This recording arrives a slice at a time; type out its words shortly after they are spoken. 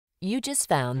You just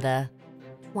found the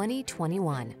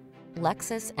 2021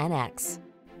 Lexus NX.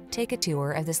 Take a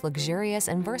tour of this luxurious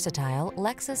and versatile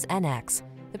Lexus NX,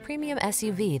 the premium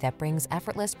SUV that brings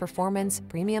effortless performance,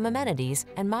 premium amenities,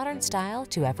 and modern style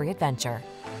to every adventure.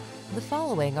 The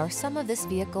following are some of this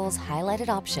vehicle's highlighted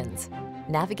options: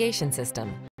 navigation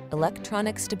system,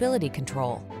 electronic stability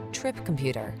control, trip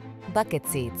computer, bucket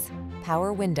seats,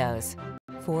 power windows,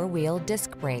 four-wheel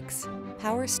disc brakes,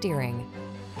 power steering.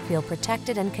 Feel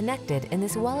protected and connected in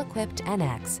this well-equipped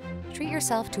NX. Treat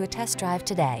yourself to a test drive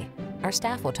today. Our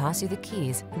staff will toss you the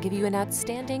keys and give you an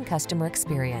outstanding customer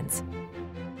experience.